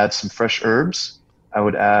 I would add some fresh herbs. I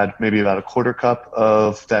would add maybe about a 1/4 cup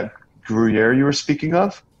of that Gruyere you were speaking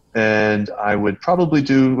of. And I would probably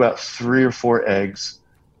do about 3 or 4 eggs.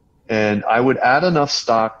 And I would add enough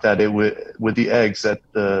stock that with the eggs, that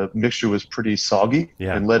the mixture was pretty soggy,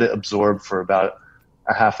 and let it absorb for about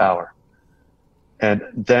a half hour. And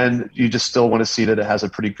then you just still want to see that it has a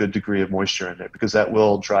pretty good degree of moisture in it, because that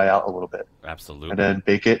will dry out a little bit. Absolutely. And then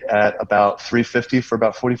bake it at about 350 for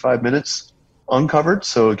about 45 minutes, uncovered,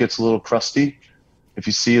 so it gets a little crusty. If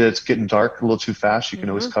you see that it's getting dark a little too fast, you can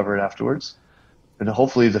always cover it afterwards. And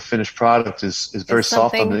hopefully the finished product is very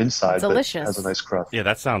soft on the inside, delicious. but has a nice crust. Yeah,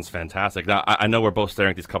 that sounds fantastic. Now, I know we're both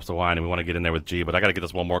staring at these cups of wine, and we want to get in there with G, but I got to get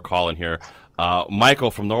this one more call in here.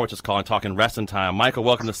 Michael from Norwich is calling, talking resting time. Michael,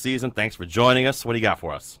 welcome to Season. Thanks for joining us. What do you got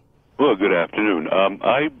for us? Well, good afternoon.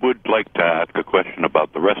 I would like to ask a question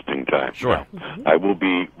about the resting time. Sure. I will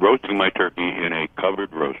be roasting my turkey in a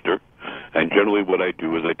covered roaster, and generally what I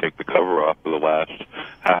do is I take the cover off for the last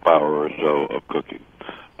half hour or so of cooking.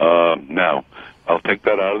 Now, I'll take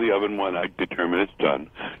that out of the oven when I determine it's done.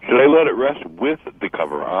 Should I let it rest with the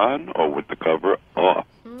cover on or with the cover off?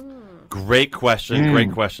 Great question.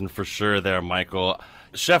 Great question for sure there, Michael.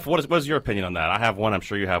 Chef, what is your opinion on that? I have one. I'm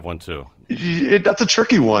sure you have one too. That's a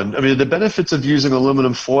tricky one. I mean, the benefits of using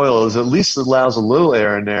aluminum foil is at least it allows a little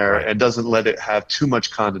air in there and doesn't let it have too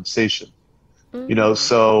much condensation. You know,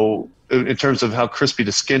 so in terms of how crispy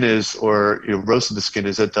the skin is or roasted the skin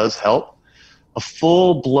is, it does help. A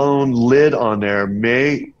full-blown lid on there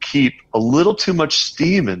may keep a little too much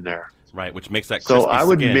steam in there. Right, which makes that crispy So I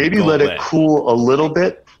would skin maybe go let away. it cool a little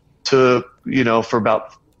bit to, for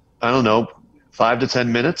about, 5 to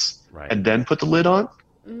 10 minutes, Right. and then put the lid on.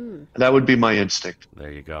 That would be my instinct.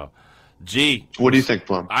 There you go. G. What do you think,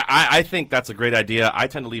 Plum? I think that's a great idea. I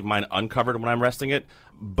tend to leave mine uncovered when I'm resting it,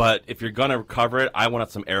 but if you're going to cover it, I want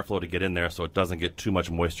some airflow to get in there so it doesn't get too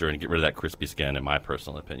much moisture and get rid of that crispy skin, in my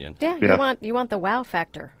personal opinion. Yeah, you want the wow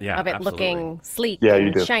factor of it looking sleek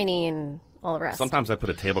and shiny and all the rest. Sometimes I put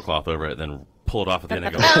a tablecloth over it, then pull it off at the end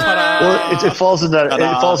and go, Well, it falls into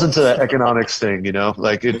that economics thing,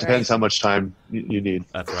 Like it depends how much time you need.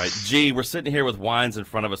 That's right. Gee, we're sitting here with wines in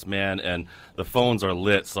front of us, man, and the phones are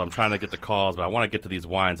lit, so I'm trying to get the calls, but I want to get to these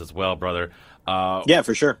wines as well, brother. Yeah,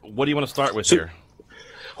 for sure. What do you want to start with here?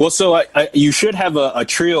 Well, so you should have a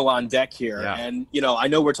trio on deck here. Yeah. And, I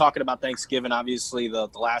know we're talking about Thanksgiving, obviously, the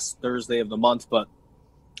last Thursday of the month, but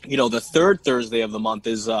the third Thursday of the month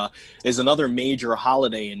is another major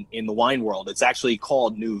holiday in the wine world. It's actually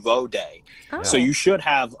called Nouveau Day. Oh. So you should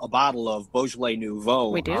have a bottle of Beaujolais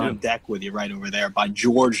Nouveau on deck with you right over there by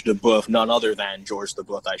Georges Duboeuf, none other than Georges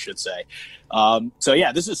Duboeuf, I should say. So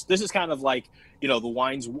yeah, this is kind of like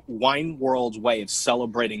the wine world's way of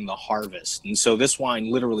celebrating the harvest. And so this wine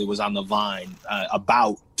literally was on the vine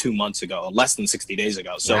about 2 months ago, less than 60 days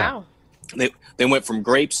ago. So. Wow. They went from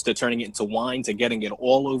grapes to turning it into wine to getting it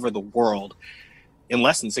all over the world in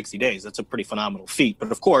less than 60 days. That's a pretty phenomenal feat.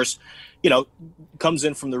 But of course, comes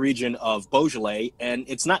in from the region of Beaujolais, and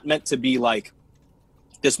it's not meant to be like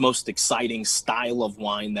this most exciting style of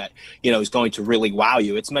wine that, is going to really wow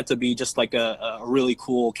you. It's meant to be just like a really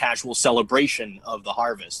cool casual celebration of the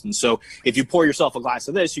harvest. And so if you pour yourself a glass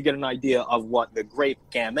of this, you get an idea of what the grape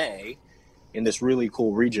Gamay in this really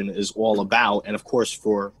cool region is all about, and of course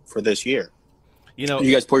for this year. You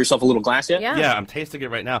guys pour yourself a little glass yet? Yeah, I'm tasting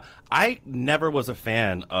it right now. I never was a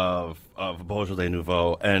fan of Beaujolais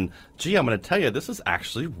Nouveau, and gee, I'm going to tell you, this is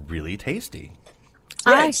actually really tasty.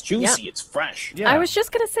 Yeah, it's juicy, it's fresh. Yeah. I was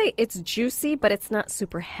just going to say it's juicy, but it's not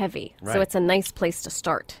super heavy, so it's a nice place to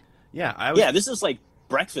start. Yeah, this is like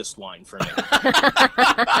breakfast wine for me.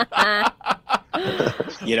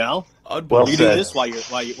 Well you said. do this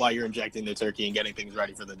while you're injecting the turkey and getting things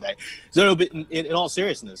ready for the day. So, but in all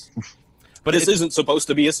seriousness, but this isn't supposed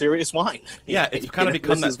to be a serious wine. Yeah, it's kind of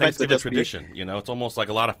become that Thanksgiving tradition. It's almost like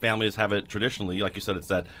a lot of families have it traditionally. Like you said, it's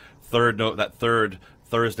that third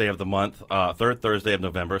Thursday of the month, third Thursday of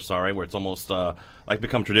November. Sorry, where it's almost like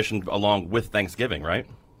become tradition along with Thanksgiving, right?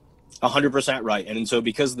 100% right. And so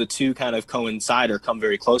because the two kind of coincide or come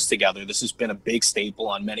very close together, this has been a big staple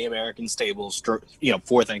on many American tables,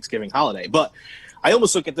 for Thanksgiving holiday. But I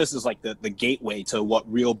almost look at this as like the gateway to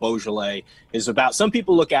what real Beaujolais is about. Some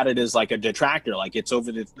people look at it as like a detractor, like it's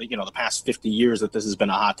over the past 50 years that this has been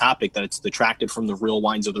a hot topic, that it's detracted from the real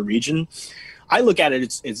wines of the region. I look at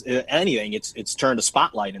it, it's anything. It's turned a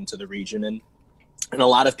spotlight into the region. And a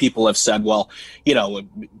lot of people have said, well,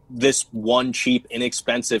 this one cheap,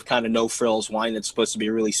 inexpensive kind of no-frills wine that's supposed to be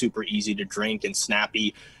really super easy to drink and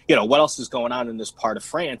snappy, what else is going on in this part of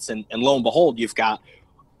France? And lo and behold, you've got,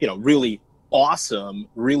 really awesome,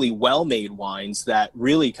 really well-made wines that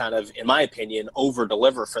really kind of, in my opinion,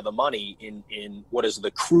 over-deliver for the money in what is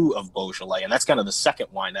the Cru of Beaujolais. And that's kind of the second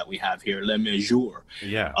wine that we have here, Le Mesure.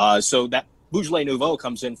 Yeah. So that Beaujolais Nouveau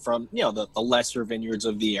comes in from, the lesser vineyards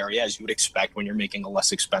of the area, as you would expect when you're making a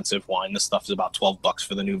less expensive wine. This stuff is about $12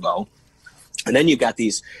 for the Nouveau. And then you've got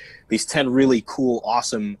these 10 really cool,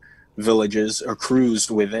 awesome villages or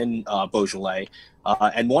crus within Beaujolais,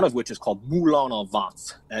 and one of which is called Moulin en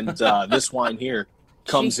Vente. And this wine here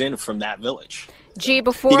comes in from that village. Gee,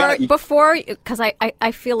 before, because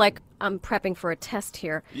I feel like I'm prepping for a test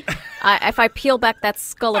here. If I peel back that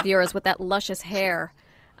skull of yours with that luscious hair,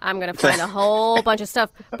 I'm going to find a whole bunch of stuff.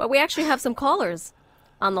 But we actually have some callers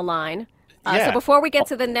on the line. So before we get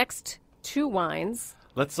to the next two wines,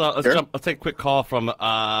 let's take a quick call from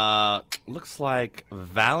looks like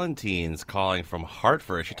Valentine's calling from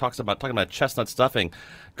Hartford. She talking about chestnut stuffing.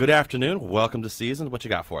 Good afternoon. Welcome to Seasoned. What you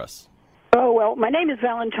got for us? Oh, well, my name is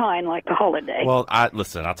Valentine, like the holiday. Well,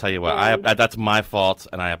 listen, I'll tell you what. That's my fault,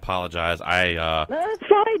 and I apologize. That's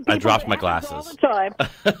fine. I dropped my glasses. All the time.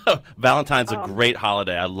 Valentine's a great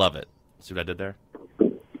holiday. I love it. See what I did there?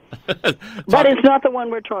 But it's not the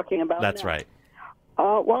one we're talking about. That's now. right.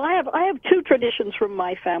 Well, I have two traditions from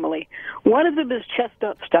my family. One of them is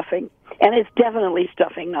chestnut stuffing, and it's definitely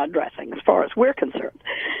stuffing, not dressing, as far as we're concerned.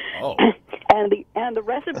 Oh. And the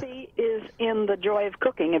recipe is in The Joy of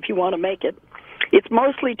Cooking, if you want to make it. It's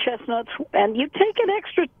mostly chestnuts, and you take an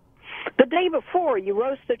extra. The day before, you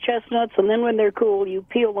roast the chestnuts, and then when they're cool, you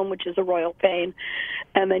peel them, which is a royal pain,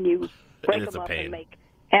 and then you break them up and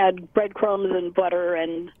add breadcrumbs and butter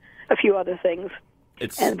and a few other things.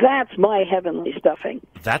 And that's my heavenly stuffing.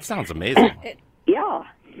 That sounds amazing. Yeah,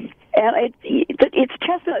 and it's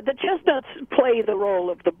chestnut. The chestnuts play the role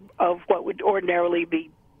of what would ordinarily be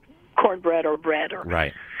cornbread or bread,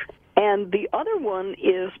 right. And the other one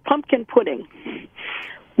is pumpkin pudding,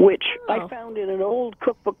 which I found in an old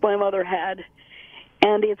cookbook my mother had,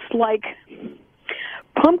 and it's like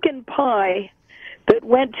pumpkin pie that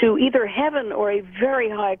went to either heaven or a very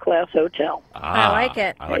high-class hotel. I like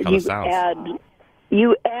it. I like how it sounds.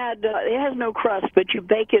 You add, it has no crust, but you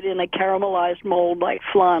bake it in a caramelized mold like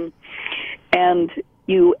flan, and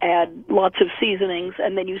you add lots of seasonings,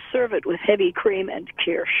 and then you serve it with heavy cream and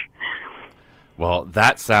kirsch. Well,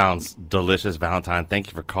 that sounds delicious, Valentine. Thank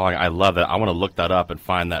you for calling. I love it. I want to look that up and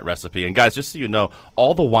find that recipe. And guys, just so you know,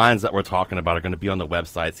 all the wines that we're talking about are going to be on the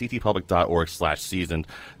website, ctpublic.org/seasoned.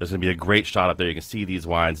 There's going to be a great shot up there. You can see these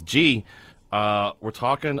wines. G, we're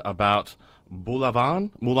talking about Moulin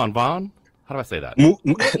Vent. How do I say that?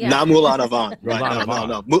 Not Moulin Avant. Right?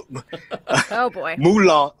 No. Oh, boy.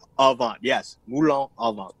 Moulin Avant. Yes, Moulin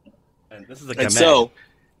Avant. And this is a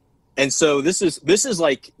And so this is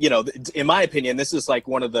like, you know, in my opinion, this is like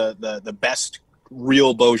one of the best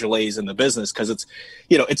real Beaujolais in the business, because it's,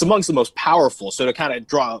 you know, it's amongst the most powerful. So to kind of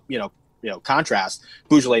draw, you know, contrast,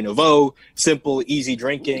 Beaujolais Nouveau, simple, easy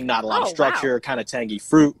drinking, not a lot of structure, kind of tangy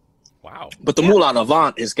fruit. Wow. But the Moulin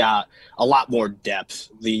Avant has got a lot more depth.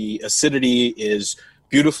 The acidity is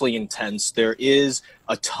beautifully intense. There is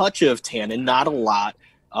a touch of tannin, not a lot.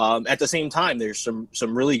 At the same time, there's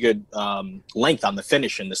some really good length on the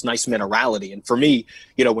finish and this nice minerality. And for me,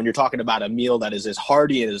 you know, when you're talking about a meal that is as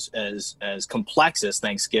hearty as complex as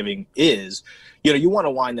Thanksgiving is, you know, you want a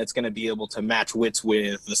wine that's going to be able to match wits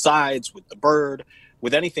with the sides, with the bird,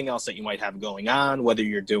 with anything else that you might have going on, whether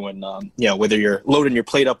you're doing, you know, whether you're loading your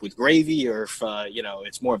plate up with gravy, or if, you know,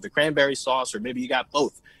 it's more of the cranberry sauce, or maybe you got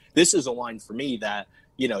both. This is a wine for me that,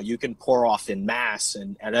 you know, you can pour off in mass,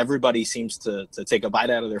 and everybody seems to take a bite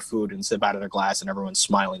out of their food and sip out of their glass, and everyone's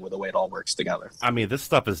smiling with the way it all works together. I mean, this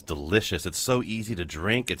stuff is delicious. It's so easy to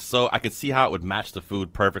drink. I can see how it would match the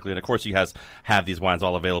food perfectly. And of course, you guys have these wines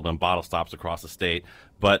all available in bottle stops across the state.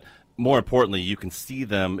 But more importantly, you can see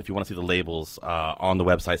them, if you want to see the labels, on the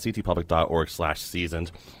website,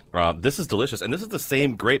 ctpublic.org/seasoned. This is delicious. And this is the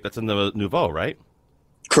same grape that's in the Nouveau, right?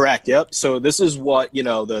 Correct. Yep. So this is what, you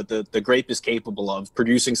know, the grape is capable of,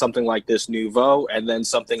 producing something like this Nouveau, and then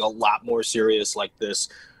something a lot more serious like this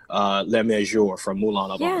Le Mesure from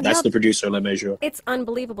Moulin Avant. That's the producer, Le Mesure. It's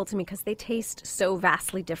unbelievable to me because they taste so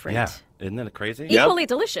vastly different. Yeah. Isn't that crazy? Equally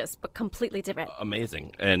delicious, but completely different.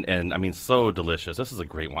 Amazing. And I mean, so delicious. This is a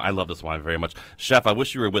great wine. I love this wine very much. Chef, I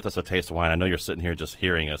wish you were with us at Taste of Wine. I know you're sitting here just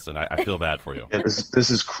hearing us, and I feel bad for you. Yeah,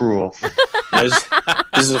 this is cruel. This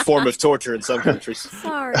is a form of torture in some countries.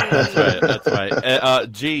 Sorry. That's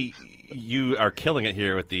right. G, you are killing it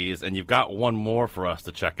here with these, and you've got one more for us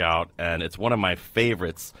to check out, and it's one of my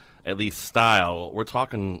favorites, at least style. We're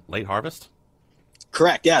talking Late Harvest?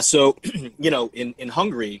 Correct. Yeah. So, you know, in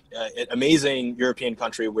Hungary, an amazing European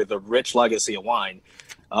country with a rich legacy of wine,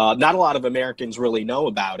 not a lot of Americans really know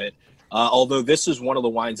about it. Although this is one of the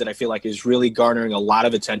wines that I feel like is really garnering a lot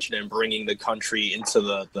of attention and bringing the country into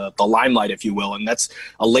the limelight, if you will. And that's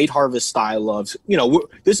a late harvest style of, you know,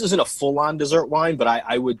 this isn't a full-on dessert wine, but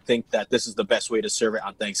I would think that this is the best way to serve it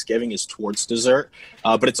on Thanksgiving, is towards dessert.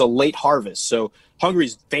 But it's a late harvest. So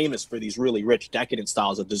Hungary's famous for these really rich, decadent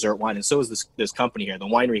styles of dessert wine, and so is this company here. The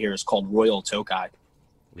winery here is called Royal Tokaj.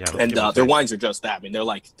 Yeah, and their wines are just that. I mean, they're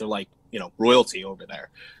like you know, royalty over there.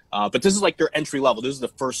 But this is like their entry level. This is the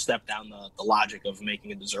first step down the logic of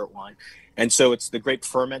making a dessert wine. And so it's the grape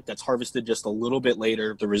ferment that's harvested just a little bit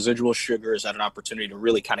later. The residual sugar is at an opportunity to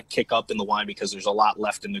really kind of kick up in the wine because there's a lot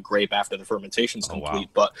left in the grape after the fermentation's complete.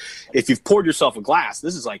 Wow. But if you've poured yourself a glass,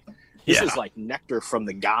 this is like nectar from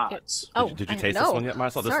the gods. Oh, did you taste this one yet,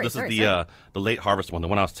 Marcel? This is the late harvest one, the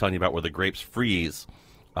one I was telling you about, where the grapes freeze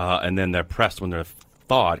and then they're pressed when they're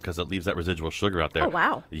thawed, because it leaves that residual sugar out there. Oh,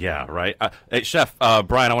 wow. Yeah, right. Hey, Chef,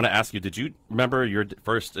 Brian, I want to ask you, did you remember your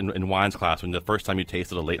first in wines class, when the first time you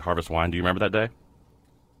tasted a late harvest wine? Do you remember that day?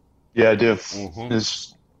 Yeah, I do. Mm-hmm.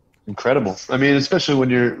 It's incredible. I mean, especially when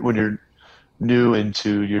you're new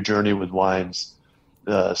into your journey with wines,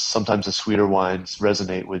 sometimes the sweeter wines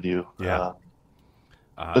resonate with you. Yeah.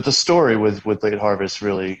 But the story with late harvest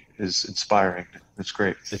really is inspiring. It's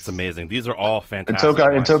great. It's amazing. These are all fantastic.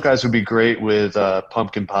 And Tokajs would be great with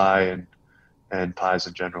pumpkin pie and pies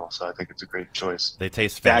in general. So I think it's a great choice. They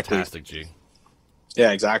taste fantastic, G.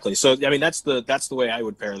 Yeah, exactly. So, I mean, that's the way I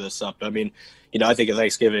would pair this up. I mean, I think of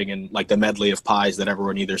Thanksgiving and like the medley of pies that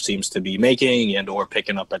everyone either seems to be making and or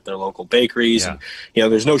picking up at their local bakeries. Yeah.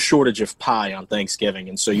 And, there's no shortage of pie on Thanksgiving.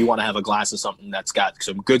 And so you want to have a glass of something that's got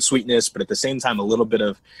some good sweetness, but at the same time, a little bit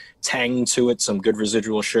of tang to it, some good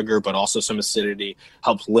residual sugar, but also some acidity,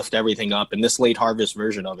 helps lift everything up. And this late harvest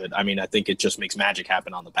version of it, I mean, I think it just makes magic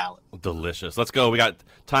happen on the palate. Delicious. Let's go. We got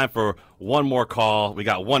time for one more call. We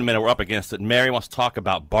got 1 minute. We're up against it. Mary wants to talk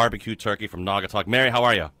about barbecue turkey from Naugatuck. Mary, how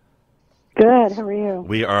are you? Good. How are you?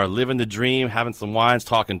 We are living the dream, having some wines,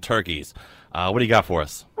 talking turkeys. What do you got for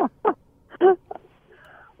us?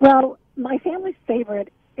 Well, my family's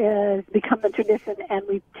favorite is become the tradition, and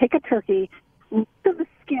we take a turkey, remove the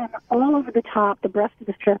skin all over the top, the breast of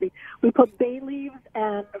the turkey. We put bay leaves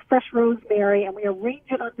and fresh rosemary, and we arrange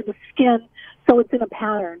it under the skin so it's in a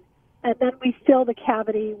pattern. And then we fill the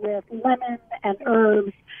cavity with lemon and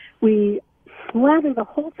herbs. We slather the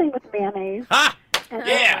whole thing with mayonnaise. And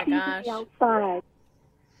yeah, the outside.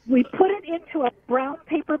 We put it into a brown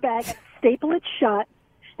paper bag and staple it shut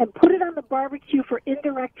and put it on the barbecue for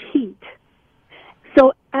indirect heat.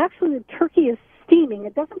 So actually the turkey is steaming.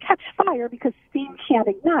 It doesn't catch fire because steam can't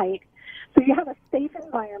ignite. So you have a safe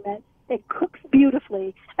environment. It cooks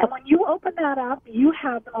beautifully. And when you open that up, you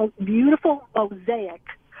have the most beautiful mosaic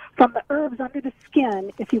from the herbs under the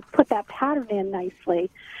skin if you put that pattern in nicely.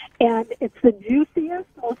 And it's the juiciest,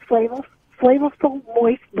 most flavorful,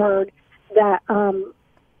 moist bird that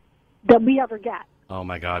we ever get. Oh,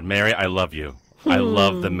 my God. Mary, I love you. I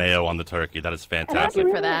love the mayo on the turkey. That is fantastic. Thank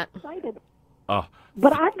you for that. Excited. Oh.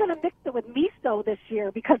 But I'm going to mix it with miso this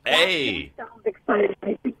year because that sounds exciting.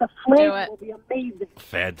 I think the Do flavor it. will be amazing.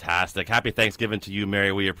 Fantastic. Happy Thanksgiving to you,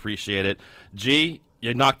 Mary. We appreciate it. G,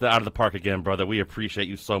 you knocked it out of the park again, brother. We appreciate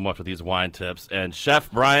you so much with these wine tips. And Chef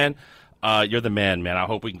Brian, you're the man. I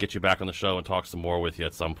hope we can get you back on the show and talk some more with you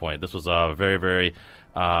at some point. This was very, very,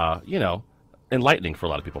 enlightening for a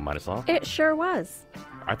lot of people, Marisol. It sure was.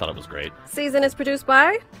 I thought it was great. Season is produced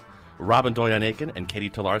by Robin Doyan-Aiken and Katie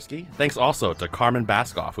Tolarski. Thanks also to Carmen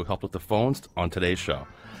Baskoff, who helped with the phones on today's show.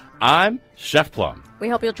 I'm Chef Plum. We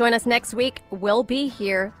hope you'll join us next week. We'll be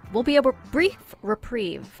here. We'll be a brief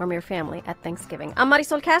reprieve from your family at Thanksgiving. I'm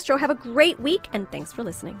Marisol Castro. Have a great week, and thanks for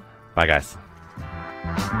listening. Bye, guys.